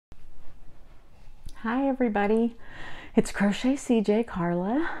Hi everybody, it's Crochet CJ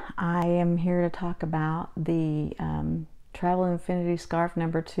Carla. I am here to talk about the Travel Infinity Scarf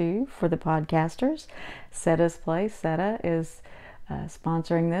number 2 for the podcasters. Seta's Place. Seta is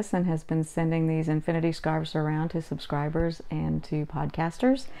sponsoring this and has been sending these infinity scarves around to subscribers and to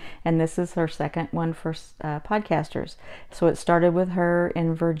podcasters, and this is her second one for podcasters. So it started with her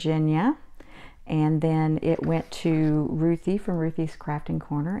in Virginia, and then it went to Ruthie from Ruthie's Crafting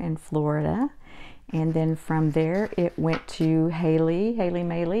Corner in Florida. And then from there, it went to Haley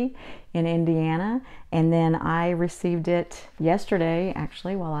Maley in Indiana. And then I received it yesterday,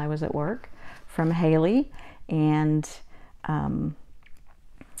 actually, while I was at work, from Haley. And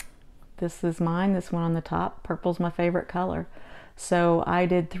this is mine, this one on the top. Purple's my favorite color. So I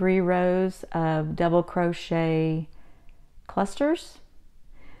did 3 rows of double crochet clusters.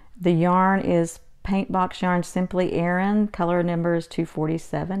 The yarn is Paint Box Yarn Simply Aran. Color number is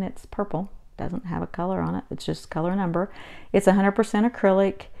 247. It's purple. Doesn't have a color on it, it's just color number. It's 100%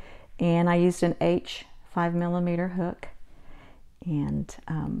 acrylic, and I used an H 5mm hook, and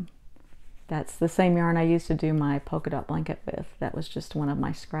that's the same yarn I used to do my polka dot blanket with. That was just one of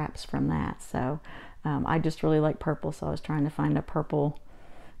my scraps from that. So I just really like purple, so I was trying to find a purple,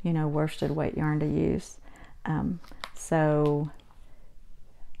 worsted weight yarn to use. So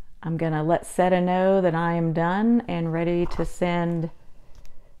I'm gonna let Seta know that I am done and ready to send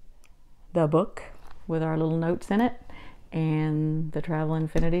the book with our little notes in it and the Travel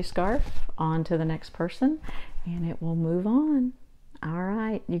Infinity scarf on to the next person, and it will move on. All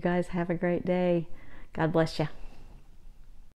right, you guys have a great day. God bless you.